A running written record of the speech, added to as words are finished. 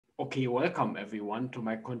Okay, welcome everyone to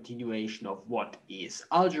my continuation of what is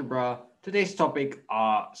algebra. Today's topic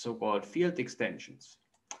are so-called field extensions,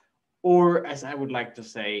 or as I would like to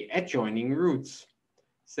say, adjoining roots.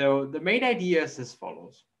 So the main idea is as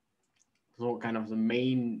follows. So kind of the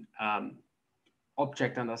main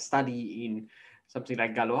object under study in something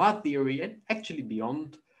like Galois theory and actually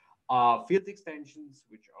beyond are field extensions,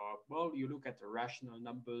 which are, well, you look at the rational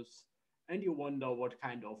numbers and you wonder what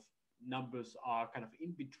kind of numbers are kind of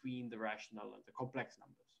in between the rational and the complex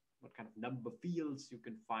numbers. What kind of number fields you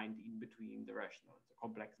can find in between the rational and the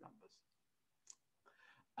complex numbers.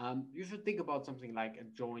 You should think about something like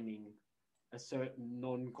adjoining a certain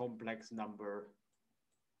non-complex number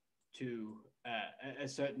to a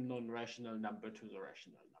certain non-rational number to the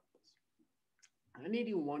rational numbers. And then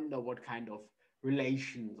you wonder what kind of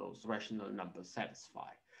relations those rational numbers satisfy.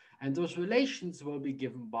 And those relations will be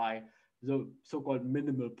given by the so-called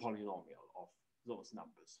minimal polynomial of those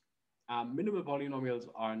numbers. Minimal polynomials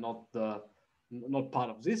are not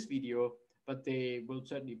part of this video, but they will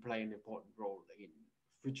certainly play an important role in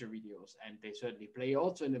future videos, and they certainly play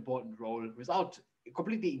also an important role without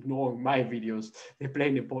completely ignoring my videos. They play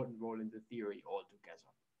an important role in the theory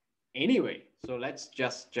altogether. Anyway, so let's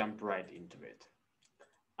just jump right into it.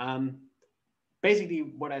 Um, Basically,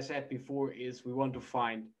 what I said before is we want to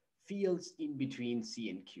find fields in between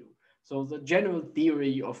C and Q. So the general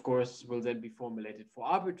theory, of course, will then be formulated for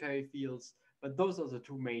arbitrary fields, but those are the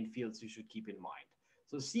two main fields you should keep in mind.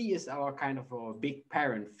 So C is our kind of a big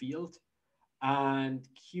parent field, and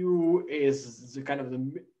Q is the kind of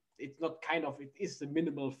the, it's not kind of, it is the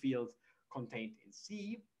minimal field contained in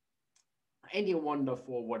C, and you wonder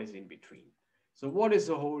for what is in between. So what is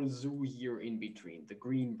the whole zoo here in between, the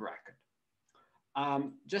green bracket?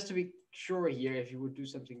 Just to be sure here, if you would do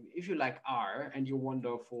something, if you like R and you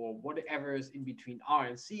wonder for whatever is in between R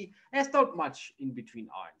and C, there's not much in between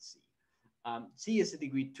R and C. C is a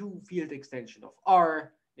degree 2 field extension of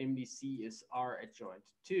R, namely C is R adjoint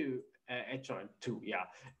 2,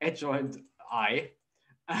 adjoint I.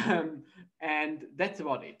 And that's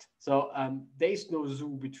about it. So there's no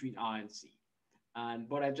zoo between R and C. And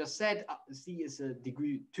what I just said, C is a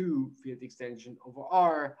degree 2 field extension over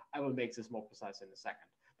R. I will make this more precise in a second.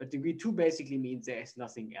 But degree 2 basically means there is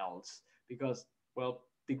nothing else because, well,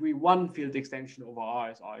 degree 1 field extension over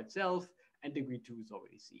R is R itself, and degree 2 is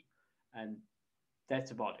already C. And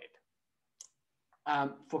that's about it.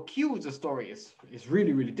 For Q, the story is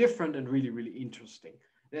really, really different and really, really interesting.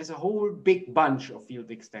 There's a whole big bunch of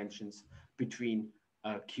field extensions between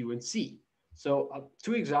Q and C. So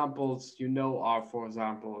two examples are, for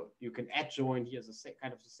example, you can adjoin here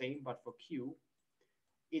kind of the same, but for Q,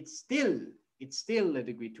 it's still a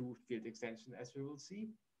degree 2 field extension, as we will see,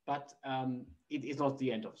 but it is not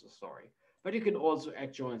the end of the story. But you can also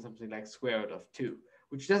adjoin something like square root of 2,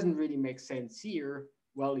 which doesn't really make sense here.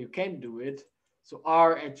 Well, you can do it. So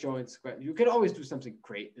R adjoint square, you can always do something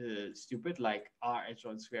stupid like R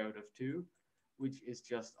adjoint square root of 2, which is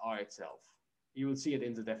just R itself. You will see it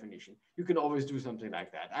in the definition. You can always do something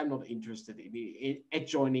like that. I'm not interested in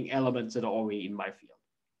adjoining elements that are already in my field.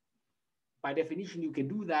 By definition, you can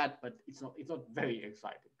do that, but it's not very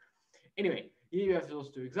exciting. Anyway, here you have those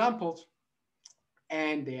two examples,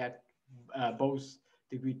 and they are both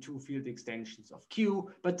degree 2 field extensions of Q,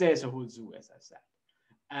 but there's a whole zoo, as I said.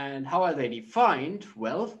 And how are they defined?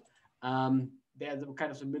 Well, they're the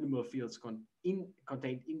kind of the minimal fields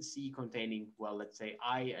contained in C containing, well, let's say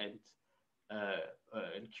I and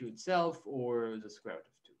Q itself, or the square root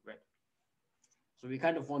of 2, right? So we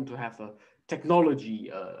kind of want to have a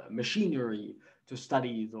technology, machinery to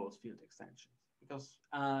study those field extensions. Because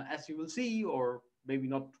as you will see, or maybe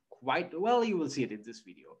not quite, well, you will see it in this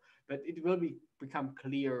video, but it will become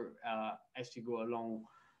clear as you go along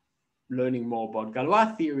learning more about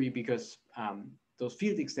Galois theory, because those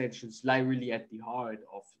field extensions lie really at the heart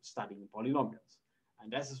of studying polynomials.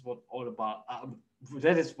 And this is what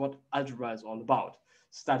that is what algebra is all about,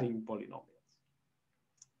 studying polynomials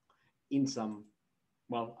in some,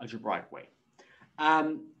 well, algebraic way.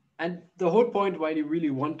 And the whole point why you really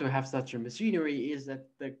want to have such a machinery is that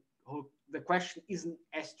the question isn't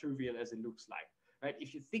as trivial as it looks like, right?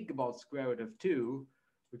 If you think about square root of 2,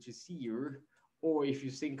 which is here, or if you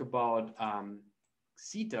think about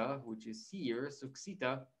theta, which is here, so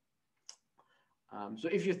theta. So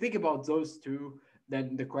if you think about those two,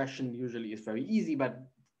 then the question usually is very easy. But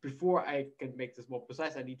before I can make this more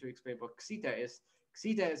precise, I need to explain what theta is.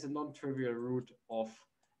 Theta is a non-trivial root of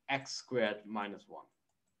x squared minus 1.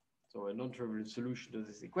 So a non-trivial solution to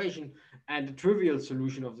this equation. And the trivial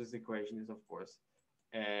solution of this equation is, of course,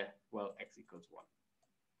 well, x equals 1.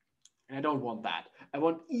 And I don't want that. I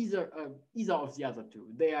want either of the other two.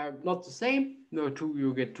 They are not the same. No, two,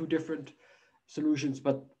 you get two different solutions,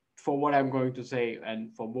 but for what I'm going to say,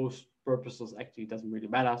 and for most purposes, actually, it doesn't really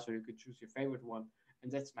matter. So you could choose your favorite one,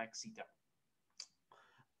 and that's my xeta.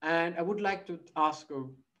 And I would like to ask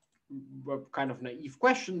a kind of naive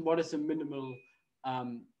question: what is the minimal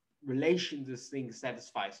um, relation this thing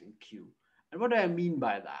satisfies in Q? And what do I mean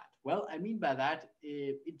by that? Well, I mean by that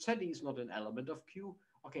it certainly is not an element of Q.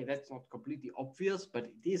 Okay, that's not completely obvious, but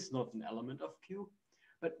it is not an element of Q.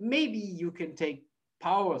 But maybe you can take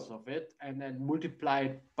powers of it and then multiply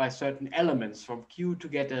it by certain elements from Q to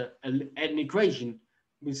get an equation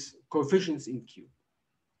with coefficients in Q.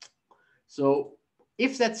 So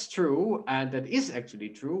if that's true, and that is actually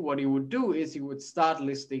true, what you would do is you would start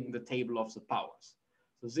listing the table of the powers.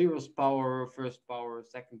 So zeroth power, first power,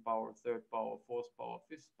 second power, third power, fourth power,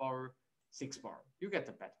 fifth power, sixth power. You get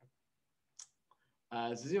the pattern.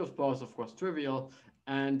 The zeroth power is, of course, trivial.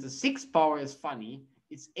 And the sixth power is funny.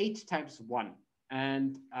 It's 8 times 1.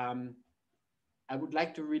 And I would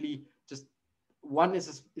like to really just, 1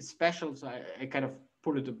 is special, so I kind of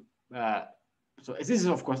pull it so this is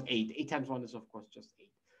of course 8. 8 times 1 is of course just 8.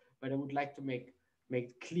 But I would like to make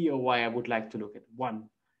clear why I would like to look at 1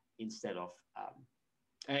 instead of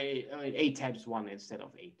 8 times 1 instead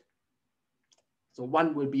of 8. So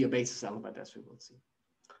 1 will be a basis element, as we will see.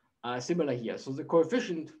 Similar here. So the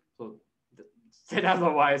coefficient, so said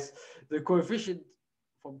otherwise, the coefficient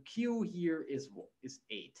from Q here is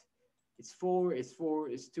 8. It's 4, it's 4,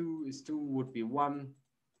 it's 2, it's 2, would be 1,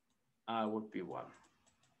 would be 1.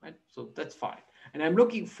 Right? So that's fine. And I'm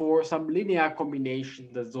looking for some linear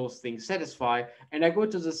combination that those things satisfy. And I go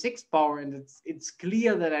to the sixth power, and it's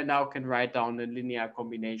clear that I now can write down a linear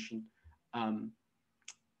combination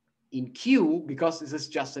in Q, because this is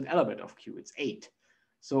just an element of Q. It's 8.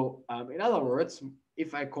 So in other words,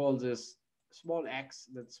 if I call this small x,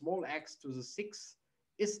 that small x to the 6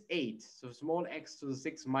 is 8. So small x to the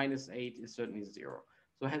 6 minus 8 is certainly 0.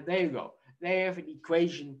 So there you go. They have an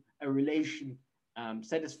equation, a relation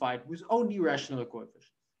satisfied with only rational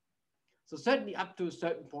coefficients. So certainly up to a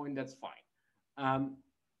certain point, that's fine.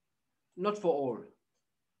 Not for all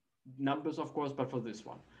numbers, of course, but for this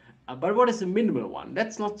one. But what is the minimal one?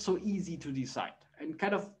 That's not so easy to decide. And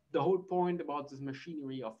kind of the whole point about this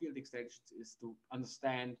machinery of field extensions is to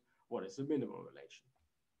understand what is the minimal relation.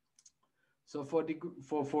 So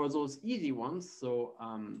for those easy ones, so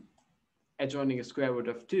adjoining a square root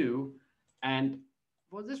of 2, and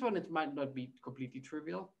for this one, it might not be completely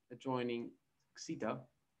trivial, adjoining xeta.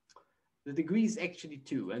 The degree is actually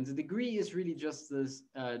 2, and the degree is really just this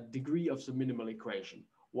degree of the minimal equation.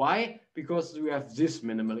 Why? Because we have this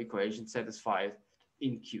minimal equation satisfied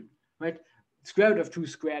in Q, right? Square root of 2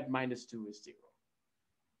 squared minus 2 is 0.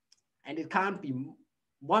 And it can't be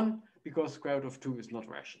 1 because square root of 2 is not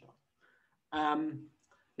rational.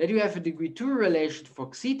 That you have a degree 2 relation for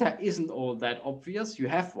xeta isn't all that obvious. You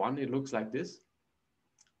have one, it looks like this.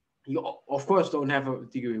 You, of course, don't have a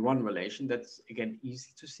degree 1 relation. That's, again,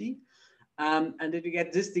 easy to see. And then you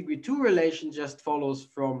get this degree 2 relation just follows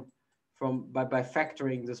by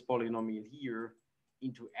factoring this polynomial here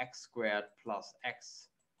into x squared plus x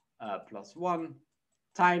plus 1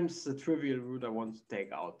 times the trivial root I want to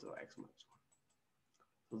take out, so x minus 1.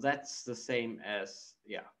 So that's the same as,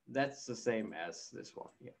 yeah, that's the same as this one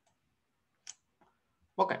here.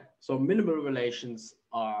 Okay, so minimal relations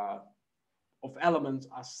of elements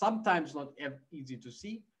are sometimes not easy to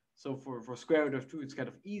see. So for square root of 2, it's kind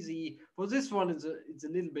of easy. For this one, it's a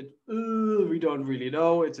little bit, we don't really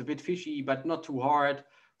know. It's a bit fishy, but not too hard.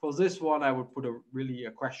 For this one, I would put really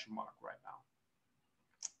a question mark right now.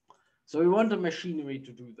 So we want the machinery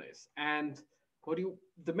to do this. And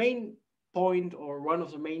the main point, or one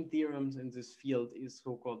of the main theorems in this field, is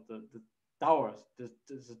so-called the Tower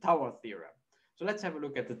theorem. So let's have a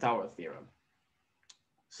look at the Tower theorem.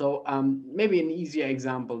 So maybe an easier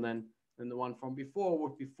example than the one from before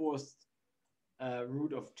would be forced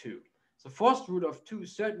root of 2. So forced root of 2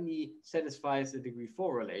 certainly satisfies the degree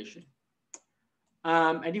 4 relation.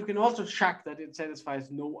 And you can also check that it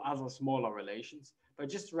satisfies no other smaller relations by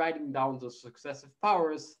just writing down the successive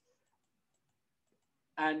powers.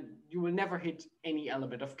 And you will never hit any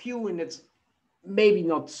element of Q, and it's maybe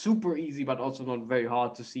not super easy, but also not very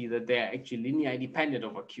hard to see that they're actually linearly dependent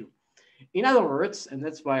over Q. In other words, and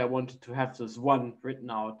that's why I wanted to have this one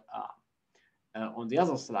written out on the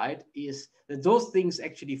other slide, is that those things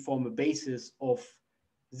actually form a basis of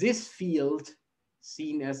this field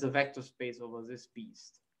seen as a vector space over this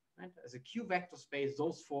beast. Right? As a Q vector space,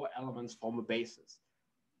 those 4 elements form a basis.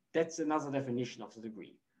 That's another definition of the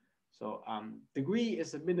degree. So degree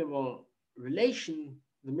is a minimal relation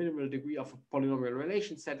the minimal degree of a polynomial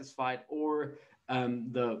relation satisfied, or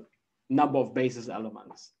the number of basis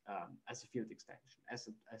elements as a field extension, as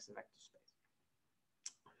a vector space.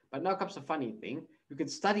 But now comes the funny thing. You can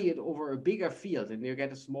study it over a bigger field and you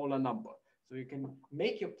get a smaller number. So you can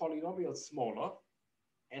make your polynomials smaller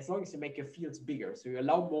as long as you make your fields bigger. So you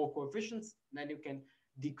allow more coefficients, then you can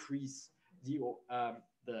decrease the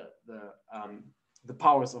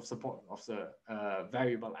powers of the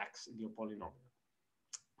variable x in your polynomial.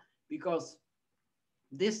 Because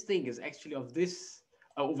this thing is actually of this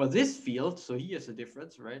over this field. So here's the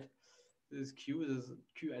difference, right? This is q. This is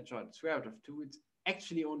q adjoint square root of 2. It's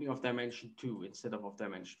actually only of dimension 2 instead of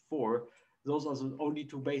dimension 4. Those are the only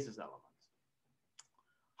two basis elements.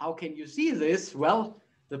 How can you see this? Well,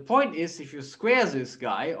 the point is, if you square this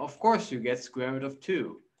guy, of course you get square root of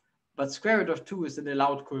 2. But square root of 2 is an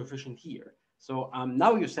allowed coefficient here. So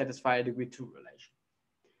now you satisfy a degree 2 relation.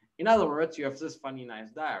 In other words, you have this funny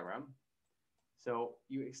nice diagram. So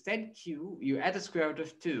you extend q, you add a square root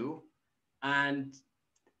of 2, and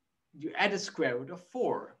you add a square root of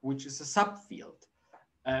 4, which is a subfield.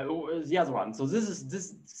 The other one. So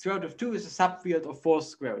this square root of 2 is a subfield of 4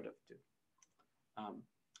 square root of 2.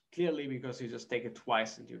 Clearly, because you just take it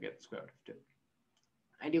twice and you get square root of 2.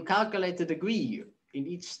 And you calculate the degree in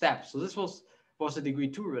each step. So this was a degree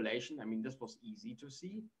 2 relation. I mean, this was easy to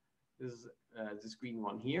see. This is this green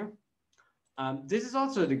one here. This is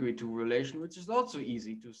also a degree 2 relation, which is also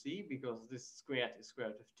easy to see because this squared is square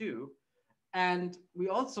root of 2. And we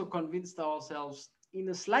also convinced ourselves in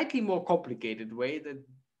a slightly more complicated way that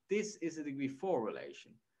this is a degree 4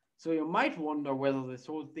 relation. So you might wonder whether this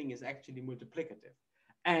whole thing is actually multiplicative.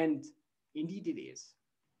 And indeed it is.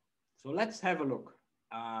 So let's have a look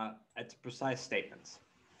at precise statements.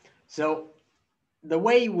 So the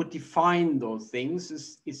way you would define those things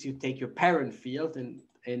is you take your parent field, and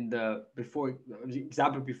the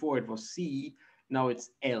example before it was C, now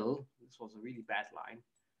it's L. This was a really bad line.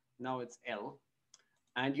 Now it's L.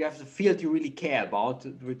 And you have the field you really care about,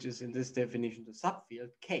 which is in this definition the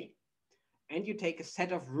subfield K. And you take a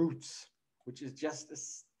set of roots, which is just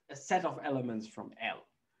a set of elements from L.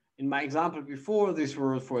 In my example before, this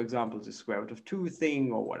was, for example, the square root of 2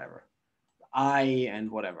 thing or whatever. I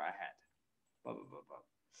and whatever I had. Blah, blah, blah, blah.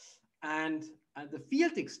 And the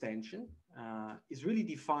field extension is really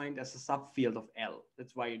defined as a subfield of L.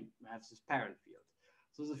 That's why you have this parent field.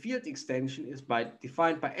 So the field extension is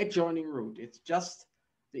defined by adjoining root. It's just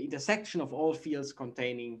the intersection of all fields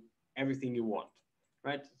containing everything you want,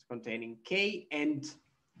 right? It's containing K and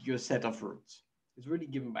your set of roots. It's really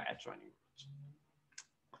given by adjoining roots.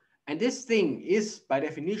 And this thing is, by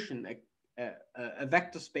definition, a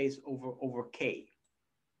vector space over K.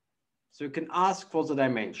 So you can ask for the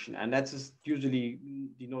dimension, and that is usually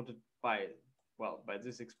denoted by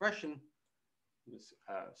this expression, this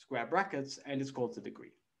square brackets, and it's called the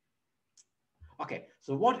degree. Okay,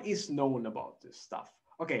 so what is known about this stuff?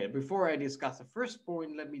 Okay, before I discuss the first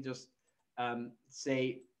point, let me just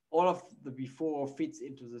say all of the before fits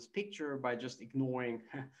into this picture by just ignoring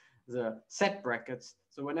the set brackets.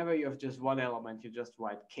 So whenever you have just one element, you just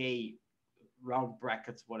write K round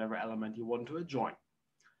brackets, whatever element you want to adjoin.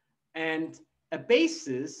 And a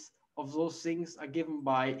basis of those things are given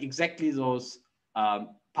by exactly those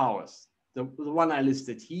powers. The one I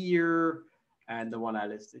listed here and the one I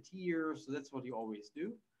listed here. So that's what you always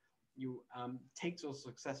do. You take those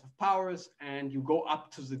successive powers and you go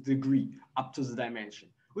up to the degree, up to the dimension,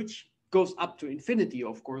 which goes up to infinity,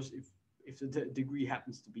 of course, if the degree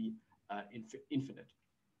happens to be infinite.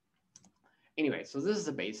 Anyway, so this is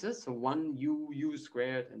the basis. So 1u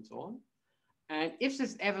squared and so on. And if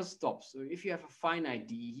this ever stops, so if you have a finite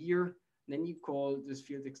d here, then you call this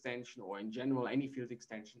field extension, or in general any field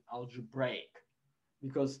extension, algebraic,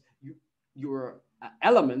 because your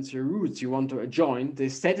elements, your roots you want to adjoin, they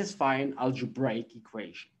satisfy an algebraic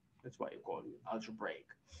equation. That's why you call it algebraic.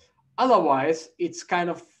 Otherwise, it's kind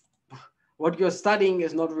of what you're studying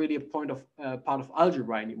is not really a part of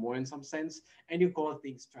algebra anymore in some sense, and you call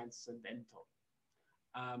things transcendental.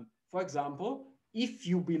 For example, if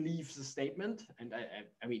you believe the statement, and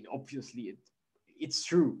I mean, obviously it's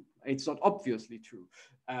true. It's not obviously true.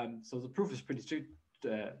 So the proof is pretty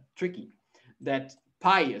tricky, that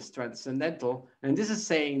pi is transcendental. And this is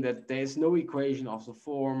saying that there is no equation of the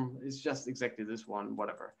form. It's just exactly this one,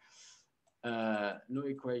 whatever. No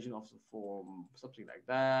equation of the form, something like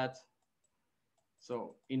that.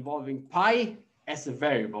 So involving pi as a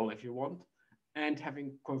variable, if you want, and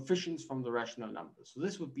having coefficients from the rational numbers. So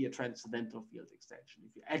this would be a transcendental field extension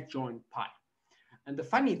if you adjoin pi. And the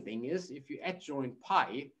funny thing is, if you adjoin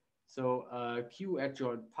pi, so q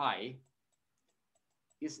adjoin pi,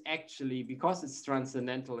 is actually, because it's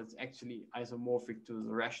transcendental, it's actually isomorphic to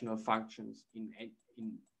the rational functions in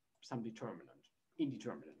some determinant,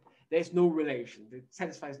 indeterminate. There's no relation. It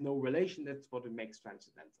satisfies no relation. That's what it makes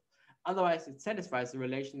transcendental. Otherwise, it satisfies the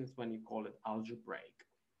relation. That's when you call it algebraic.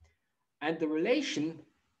 And the relation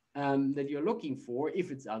that you're looking for,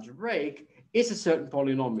 if it's algebraic, is a certain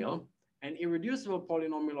polynomial, an irreducible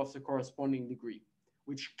polynomial of the corresponding degree,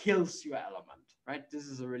 which kills your element, right? This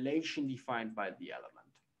is a relation defined by the element.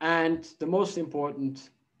 And the most important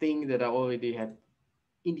thing that I already had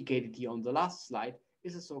indicated here on the last slide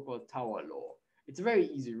is a so-called Tower law. It's a very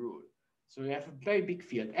easy rule. So you have a very big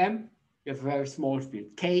field M, you have a very small field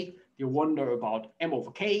K. You wonder about M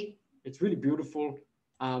over K. It's really beautiful.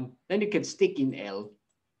 Then you can stick in L.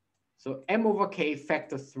 So M over K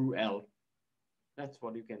factors through L. That's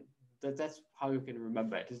what you can, that's how you can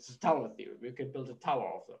remember it. It's a tower theorem. You can build a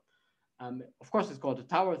tower of them. Of course, it's called the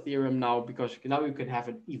tower theorem now because now you can have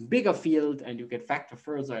an even bigger field and you can factor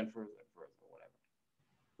further and further and further, whatever.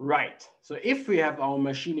 Right. So if we have our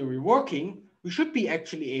machinery working, we should be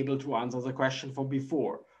actually able to answer the question from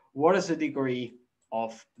before. What is the degree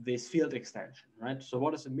of this field extension, right? So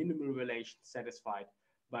what is the minimal relation satisfied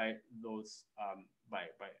by those, by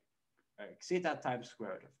zeta times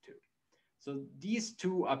square root of 2? So these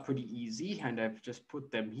two are pretty easy, and I've just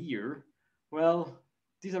put them here. Well,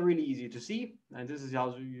 these are really easy to see, and this is how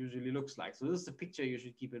it usually looks like. So this is the picture you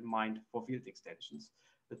should keep in mind for field extensions,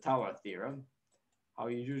 the tower theorem. How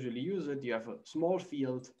you usually use it, you have a small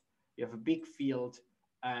field, you have a big field,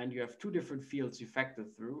 and you have two different fields you factor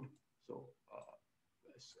through. So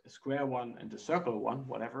a square one and a circle one,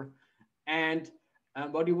 whatever. And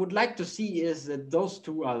what you would like to see is that those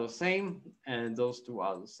two are the same, and those two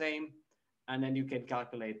are the same. And then you can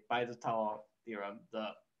calculate by the tower theorem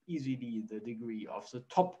easily the degree of the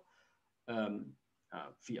top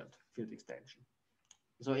field extension.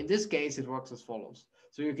 So in this case, it works as follows.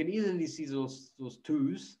 So you can easily see those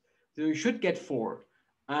twos. So you should get 4.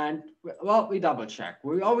 And well, we double check.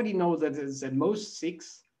 We already know that it's at most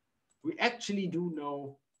 6. We actually do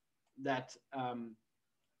know that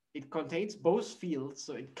it contains both fields.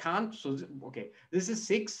 So it can't, so okay, this is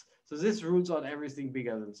 6. So this rules out everything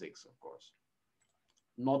bigger than 6, of course.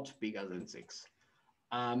 Not bigger than 6.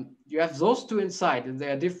 You have those two inside and they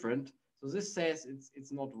are different. So this says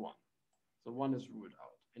it's not 1. So 1 is ruled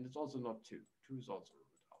out. And it's also not 2. 2 is also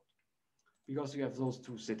ruled out. Because you have those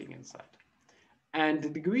two sitting inside. And the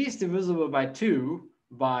degree is divisible by 2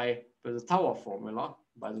 by the tower formula,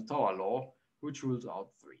 by the tower law, which rules out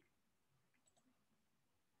 3.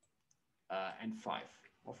 And 5,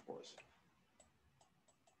 of course.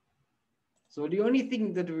 So the only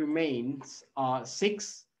thing that remains are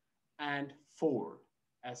 6 and 4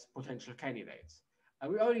 as potential candidates.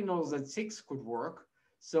 And we already know that 6 could work.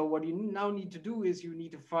 So what you now need to do is you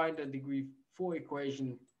need to find a degree 4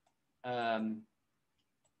 equation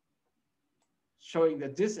showing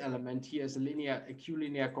that this element here is a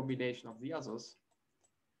q-linear combination of the others.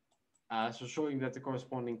 So showing that the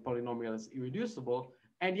corresponding polynomial is irreducible.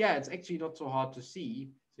 And yeah, it's actually not so hard to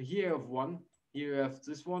see. So here you have 1, here you have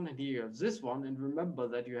this one, and here you have this one. And remember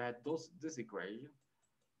that you had this equation.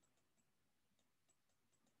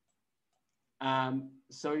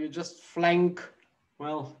 So you just flank,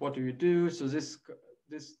 well, what do you do? So this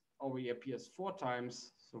already appears 4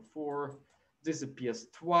 times. So 4, this appears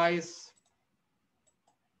twice.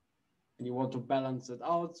 And you want to balance it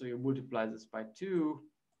out. So you multiply this by 2.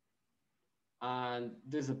 And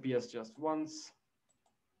this appears just once.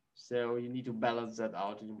 So you need to balance that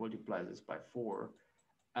out and you multiply this by 4.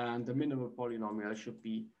 And the minimal polynomial should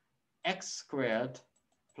be x squared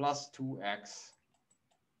plus 2x,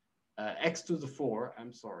 x to the 4,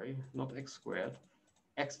 I'm sorry, not x squared,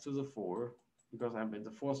 x to the 4, because I'm in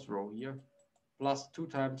the 4th row here, plus 2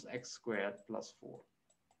 times x squared plus 4.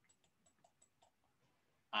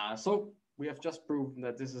 So we have just proven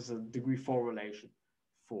that this is a degree 4 relation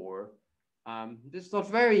for this not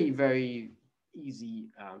very, very easy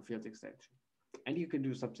field extension. And you can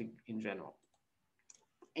do something in general.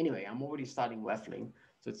 Anyway, I'm already starting waffling,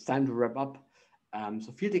 so it's time to wrap up.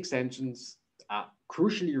 So field extensions are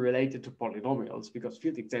crucially related to polynomials because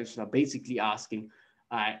field extensions are basically asking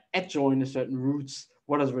adjoin a certain roots,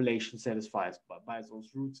 what does relation satisfies by those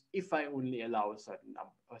roots if I only allow a certain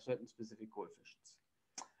number, a certain specific coefficients.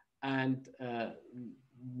 And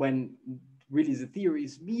when really the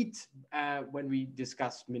theories meet when we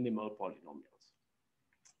discuss minimal polynomials.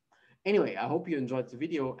 Anyway, I hope you enjoyed the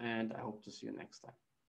video and I hope to see you next time.